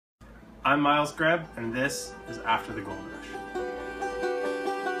I'm Miles Greb, and this is After the Gold Rush.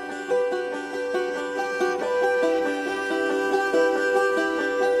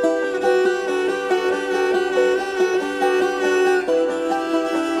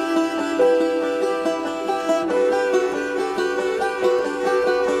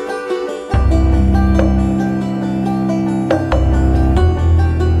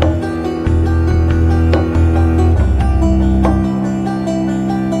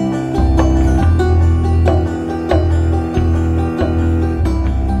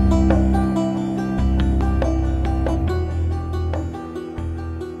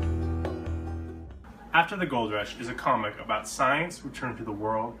 After the Gold Rush is a comic about science returned to the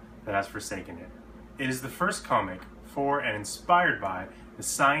world that has forsaken it. It is the first comic for and inspired by the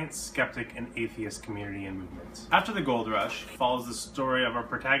science, skeptic, and atheist community and movements. After the Gold Rush follows the story of our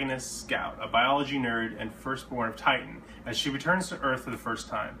protagonist, Scout, a biology nerd and firstborn of Titan, as she returns to Earth for the first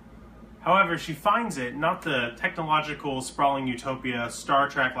time. However, she finds it not the technological, sprawling utopia, Star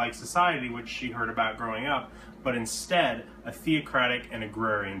Trek-like society which she heard about growing up, but instead a theocratic and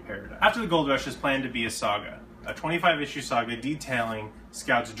agrarian paradise. After the Gold Rush is planned to be a saga, a 25-issue saga detailing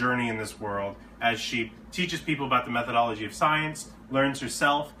Scout's journey in this world as she teaches people about the methodology of science, learns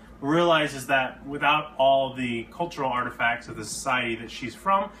herself, realizes that without all the cultural artifacts of the society that she's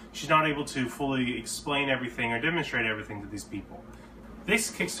from, she's not able to fully explain everything or demonstrate everything to these people.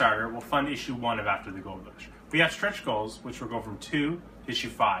 This Kickstarter will fund issue 1 of After the Gold Rush. We have stretch goals, which will go from 2 to issue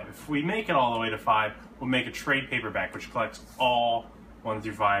 5. If we make it all the way to 5, we'll make a trade paperback, which collects all 1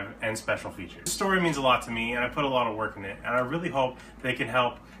 through 5 and special features. This story means a lot to me, and I put a lot of work in it, and I really hope they can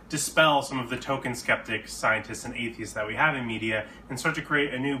help dispel some of the token skeptics, scientists, and atheists that we have in media and start to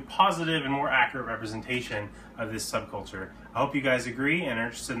create a new positive and more accurate representation of this subculture. I hope you guys agree and are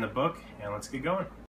interested in the book, and let's get going.